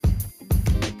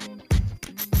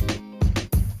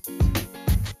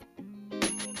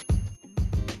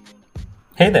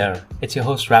Hey there, it's your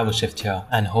host Ravu Shift here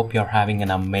and hope you're having an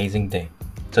amazing day.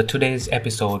 So today's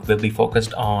episode will be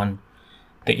focused on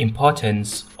the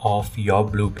importance of your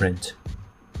blueprint.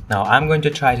 Now I'm going to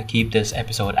try to keep this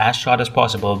episode as short as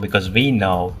possible because we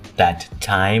know that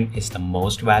time is the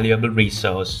most valuable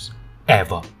resource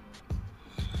ever.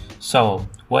 So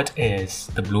what is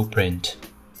the blueprint?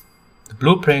 The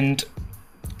blueprint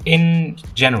in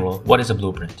general, what is a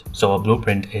blueprint? So a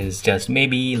blueprint is just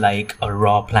maybe like a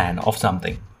raw plan of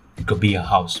something. It could be a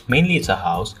house. Mainly it's a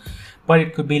house, but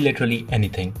it could be literally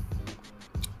anything.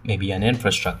 Maybe an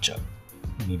infrastructure.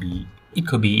 Maybe it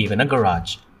could be even a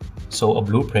garage. So a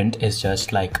blueprint is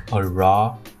just like a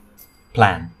raw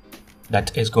plan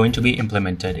that is going to be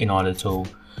implemented in order to,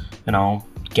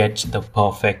 get the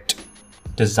perfect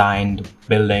designed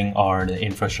building or the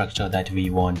infrastructure that we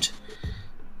want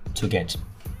to get.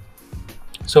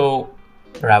 So,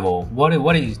 Ravo, what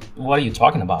are you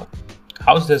talking about?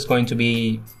 How is this going to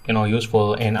be,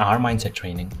 useful in our mindset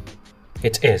training?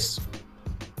 It is.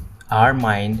 Our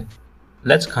mind,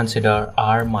 let's consider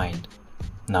our mind.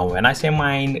 Now, when I say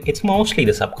mind, it's mostly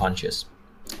the subconscious.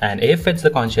 And if it's the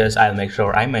conscious, I'll make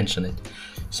sure I mention it.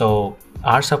 So,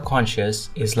 our subconscious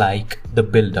is like the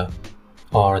builder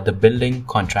or the building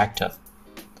contractor.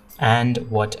 And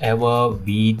whatever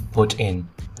we put in,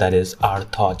 that is our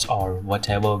thoughts or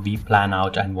whatever we plan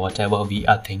out and whatever we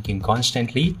are thinking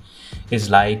constantly is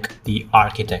like the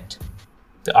architect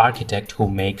who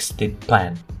makes the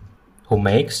plan, who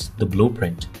makes the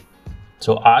blueprint.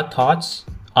 So our thoughts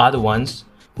are the ones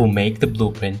who make the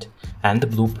blueprint, and the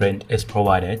blueprint is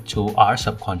provided to our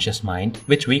subconscious mind,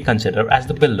 which we consider as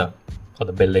the builder or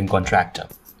the building contractor.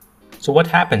 So what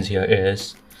happens here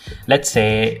is, let's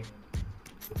say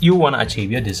you want to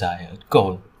achieve your desired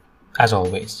goal, as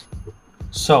always.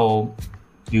 So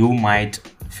you might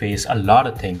face a lot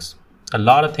of things. A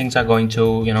lot of things are going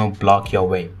to, block your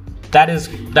way. That is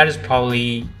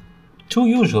probably too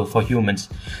usual for humans,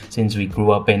 since we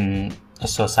grew up in a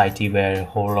society where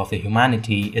whole of the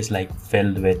humanity is like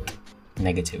filled with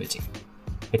negativity.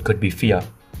 It could be fear,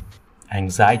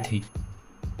 anxiety.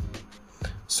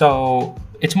 So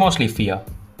it's mostly fear.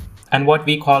 And what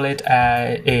we call it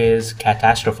is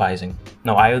catastrophizing.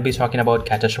 Now, I will be talking about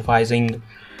catastrophizing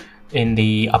in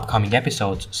the upcoming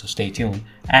episodes, so stay tuned.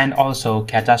 And also,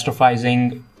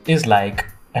 catastrophizing is like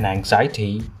an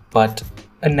anxiety, but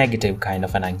a negative kind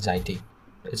of an anxiety.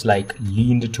 It's like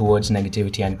leaned towards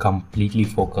negativity and completely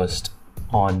focused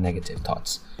on negative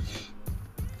thoughts.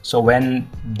 So when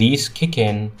these kick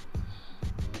in,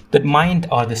 the mind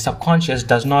or the subconscious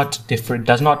does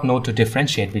not know to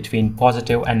differentiate between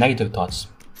positive and negative thoughts.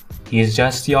 He is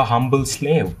just your humble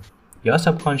slave. Your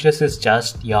subconscious is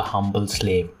just your humble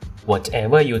slave.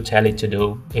 Whatever you tell it to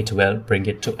do, it will bring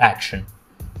it to action.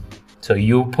 So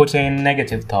you put in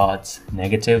negative thoughts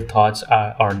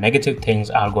or negative things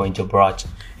are going to be brought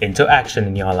into action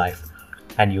in your life.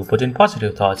 And you put in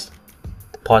positive thoughts,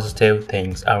 positive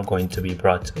things are going to be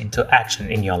brought into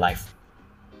action in your life.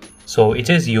 So it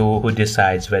is you who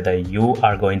decides whether you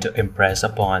are going to impress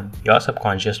upon your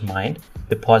subconscious mind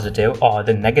the positive or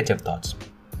the negative thoughts.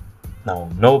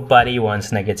 Now, nobody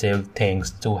wants negative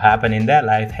things to happen in their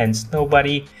life, hence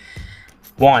nobody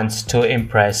wants to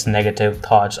impress negative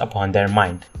thoughts upon their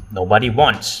mind. Nobody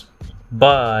wants,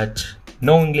 but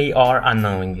knowingly or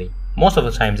unknowingly. Most of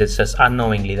the times it's just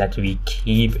unknowingly that we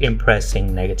keep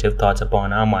impressing negative thoughts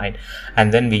upon our mind,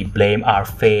 and then we blame our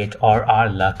fate or our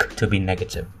luck to be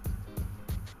negative.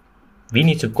 We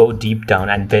need to go deep down,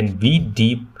 and when we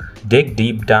dig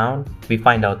deep down, we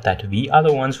find out that we are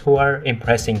the ones who are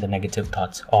impressing the negative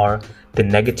thoughts or the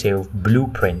negative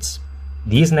blueprints.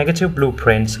 These negative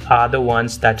blueprints are the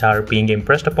ones that are being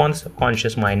impressed upon the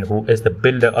subconscious mind, who is the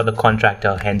builder or the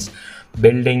contractor, hence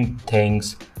building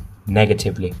things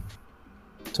negatively.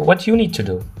 So what you need to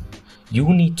do, you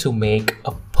need to make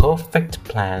a perfect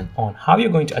plan on how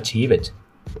you're going to achieve it.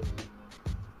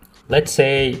 Let's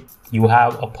say you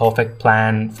have a perfect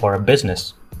plan for a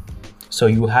business. So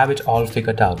you have it all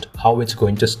figured out, how it's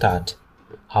going to start,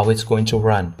 how it's going to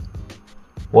run,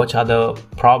 what are the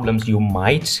problems you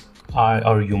might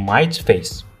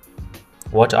face,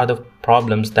 what are the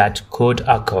problems that could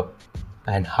occur,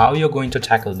 and how you're going to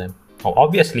tackle them. Now,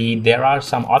 obviously, there are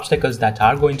some obstacles that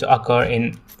are going to occur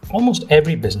in almost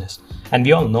every business, and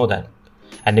we all know that.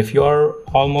 And if you're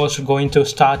almost going to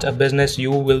start a business,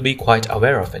 you will be quite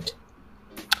aware of it.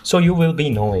 So you will be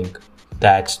knowing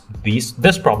that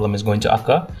this problem is going to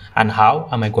occur and how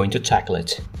am I going to tackle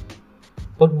it.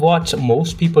 But what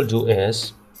most people do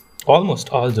is, almost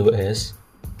all do is,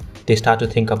 they start to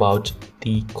think about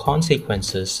the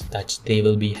consequences that they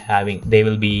will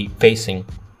be facing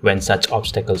when such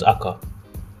obstacles occur.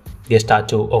 they start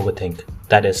to overthink.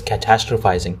 That is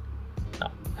catastrophizing. Now,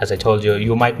 as I told you,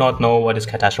 you might not know what is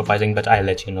catastrophizing, but I'll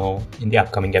let you know in the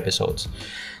upcoming episodes.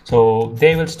 So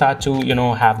they will start to,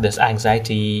 have this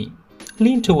anxiety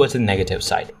lean towards the negative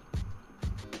side.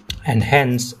 And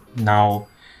hence, now,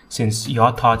 since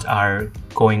your thoughts are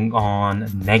going on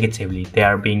negatively, they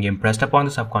are being impressed upon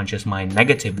the subconscious mind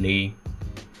negatively,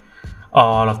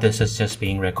 all of this is just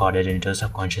being recorded into the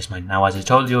subconscious mind. Now, as I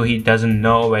told you, he doesn't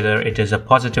know whether it is a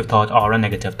positive thought or a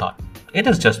negative thought. It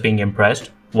is just being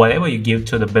impressed. Whatever you give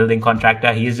to the building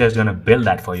contractor, he's just going to build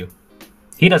that for you.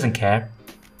 He doesn't care.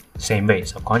 Same way,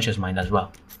 subconscious mind as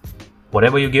well.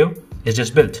 Whatever you give is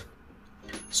just built.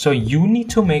 So you need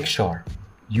to make sure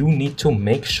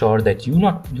that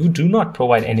you do not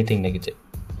provide anything negative.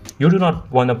 You do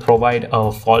not want to provide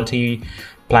a faulty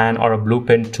plan or a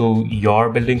blueprint to your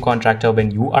building contractor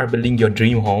when you are building your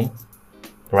dream home,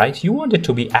 right? You want it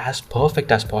to be as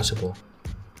perfect as possible.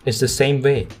 It's the same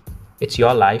way. It's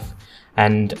your life,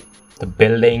 and the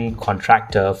building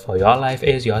contractor for your life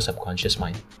is your subconscious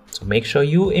mind. So make sure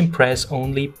you impress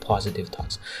only positive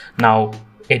thoughts. Now,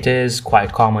 it is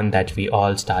quite common that we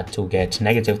all start to get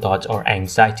negative thoughts or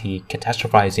anxiety,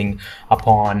 catastrophizing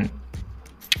upon,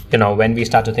 when we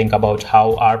start to think about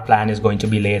how our plan is going to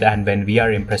be laid, and when we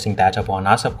are impressing that upon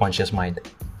our subconscious mind.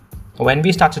 When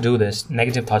we start to do this,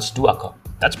 negative thoughts do occur.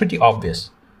 That's pretty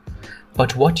obvious.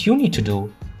 But what you need to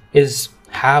do is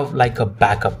have like a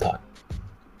backup thought.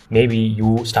 Maybe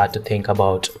you start to think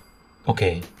about,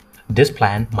 okay, this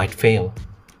plan might fail.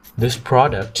 This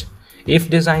product, if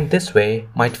designed this way,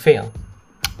 might fail.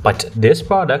 But this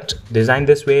product designed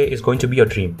this way is going to be your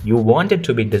dream. You want it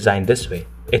to be designed this way.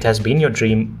 It has been your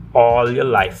dream all your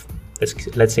life.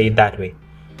 Let's say it that way.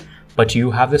 But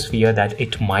you have this fear that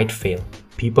it might fail.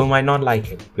 People might not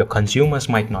like it. Your consumers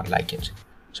might not like it.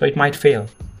 So it might fail.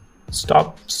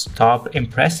 Stop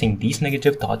impressing these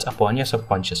negative thoughts upon your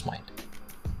subconscious mind.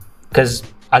 Because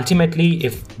ultimately,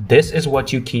 if this is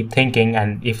what you keep thinking,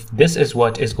 and if this is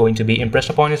what is going to be impressed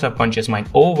upon your subconscious mind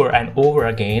over and over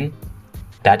again,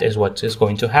 that is what is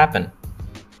going to happen.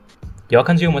 Your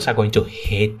consumers are going to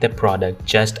hate the product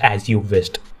just as you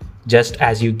wished, just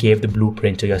as you gave the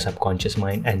blueprint to your subconscious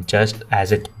mind, and just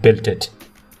as it built it.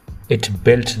 It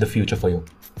built the future for you.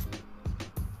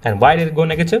 And why did it go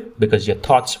negative? Because your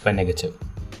thoughts were negative.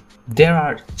 There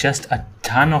are just a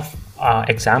ton of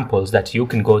examples that you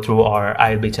can go through, or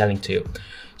I'll be telling to you.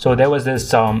 So there was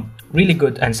this really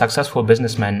good and successful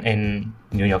businessman in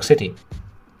New York City.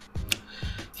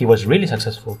 He was really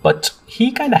successful, but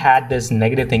he kind of had this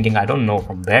negative thinking. I don't know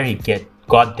from where he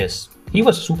got this. He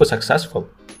was super successful,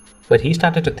 but he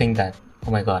started to think that,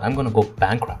 oh my God, I'm going to go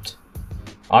bankrupt.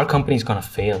 Our company is going to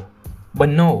fail. But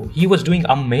no, he was doing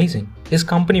amazing. His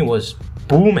company was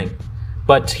booming,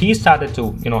 but he started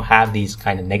to, have these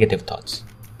kind of negative thoughts.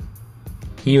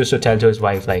 He used to tell to his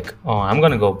wife like, oh, I'm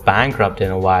going to go bankrupt in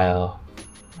a while.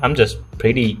 I'm just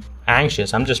pretty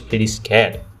anxious. I'm just pretty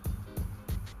scared.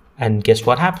 And guess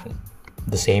what happened?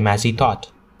 The same as he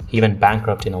thought. He went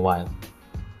bankrupt in a while.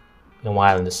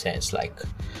 In the sense like,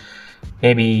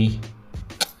 maybe,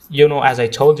 as I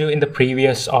told you in the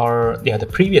previous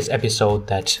episode,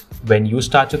 that when you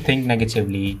start to think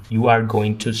negatively, you are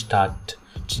going to start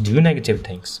to do negative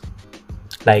things.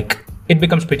 Like, it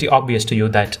becomes pretty obvious to you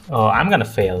that I'm gonna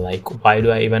fail. Like, why do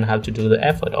I even have to do the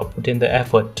effort or put in the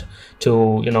effort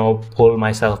to pull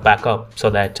myself back up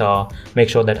so that make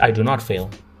sure that I do not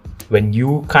fail? When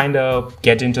you kind of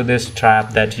get into this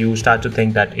trap that you start to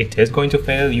think that it is going to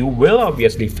fail, you will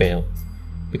obviously fail,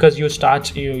 because you start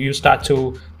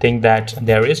to think that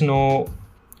there is no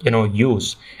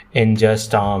use in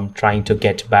just trying to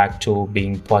get back to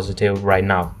being positive right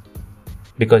now.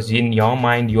 Because in your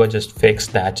mind, you are just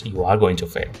fixed that you are going to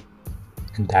fail.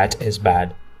 And that is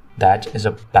bad. That is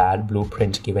a bad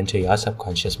blueprint given to your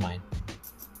subconscious mind.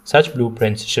 Such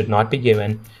blueprints should not be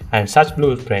given, and such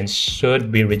blueprints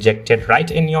should be rejected right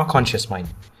in your conscious mind.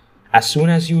 As soon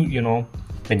as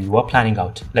when you are planning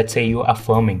out, let's say you are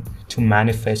affirming to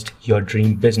manifest your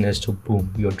dream business to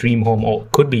boom, your dream home, or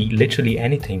could be literally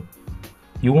anything.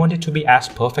 You want it to be as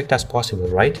perfect as possible,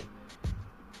 right?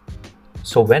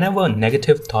 So whenever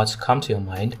negative thoughts come to your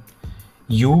mind,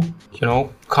 you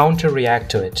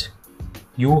counter-react to it.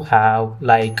 You have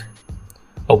like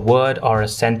a word or a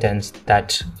sentence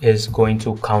that is going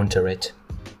to counter it.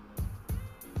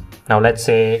 Now let's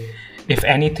say if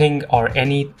anything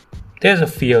there's a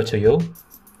fear to you,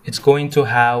 it's going to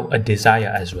have a desire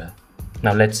as well.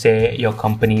 Now let's say your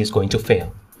company is going to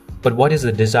fail. But what is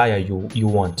the desire you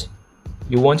want?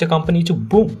 You want your company to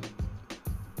boom.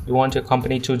 You want your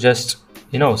company to just,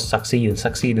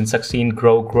 succeed,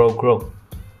 grow.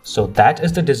 So that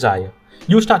is the desire.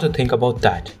 You start to think about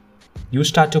that. You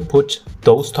start to put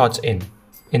those thoughts in.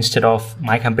 Instead of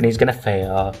my company is gonna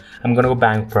fail, I'm gonna go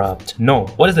bankrupt. No,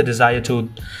 what is the desire to,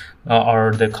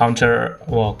 or the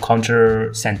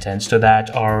counter sentence to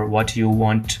that, or what you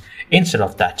want instead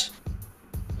of that?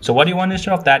 So what you want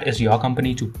instead of that is your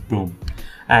company to boom,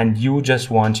 and you just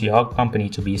want your company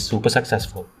to be super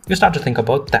successful. You start to think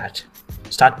about that.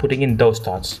 Start putting in those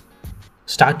thoughts.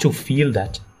 Start to feel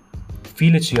that.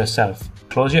 Feel it yourself.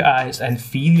 Close your eyes and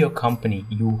feel your company.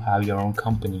 You have your own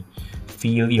company.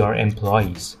 Feel your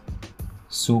employees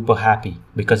super happy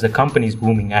because the company is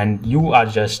booming and you are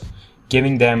just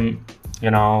giving them,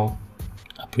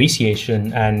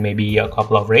 appreciation and maybe a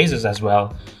couple of raises as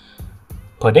well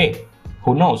per day.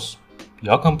 Who knows?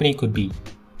 Your company could be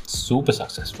super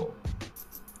successful.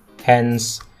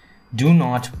 Hence, do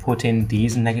not put in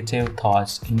these negative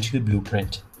thoughts into the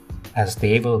blueprint, as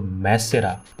they will mess it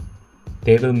up.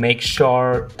 They will make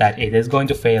sure that it is going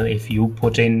to fail if you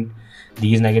put in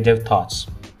these negative thoughts.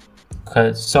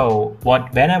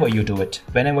 Whenever you do it,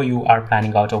 whenever you are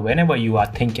planning out or whenever you are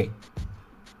thinking,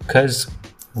 because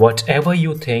whatever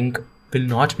you think will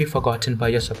not be forgotten by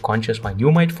your subconscious mind.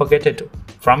 You might forget it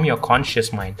from your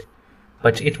conscious mind,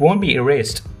 but it won't be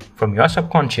erased from your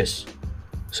subconscious.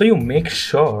 So you make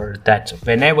sure that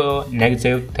whenever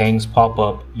negative things pop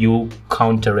up, you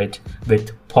counter it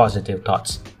with positive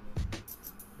thoughts,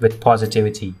 with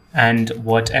positivity and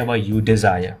whatever you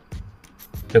desire.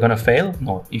 You're gonna fail?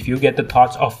 No. If you get the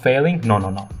thoughts of failing,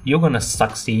 no. You're gonna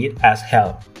succeed as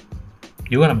hell.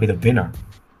 You're gonna be the winner.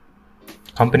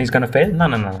 Company's gonna fail?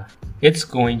 No. It's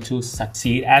going to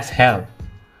succeed as hell.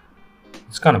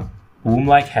 It's gonna boom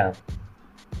like hell.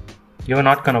 You're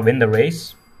not gonna win the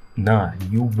race? Nah,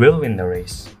 you will win the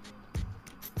race.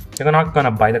 You're not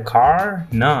gonna buy the car?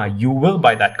 Nah, you will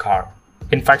buy that car.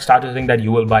 In fact, start to think that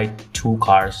you will buy 2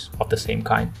 cars of the same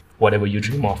kind, whatever you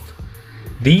dream of.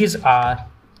 These are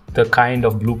the kind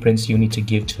of blueprints you need to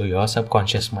give to your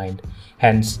subconscious mind.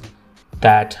 Hence,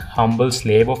 that humble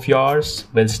slave of yours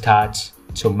will start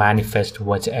to manifest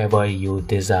whatever you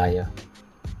desire.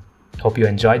 Hope you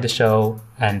enjoyed the show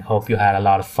and hope you had a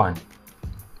lot of fun.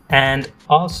 And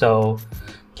also,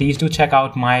 please do check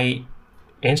out my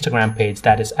Instagram page,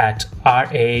 that is at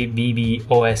RAVVOSHIFT,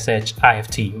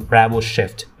 Ravo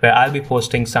Shift, where I'll be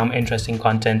posting some interesting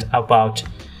content about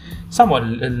somewhat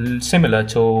similar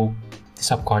to the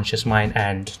subconscious mind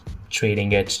and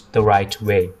treating it the right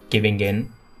way, giving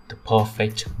in the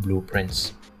perfect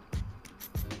blueprints.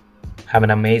 Have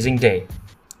an amazing day.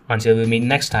 Until we meet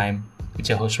next time, it's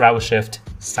your host Ravo Shift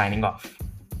signing off.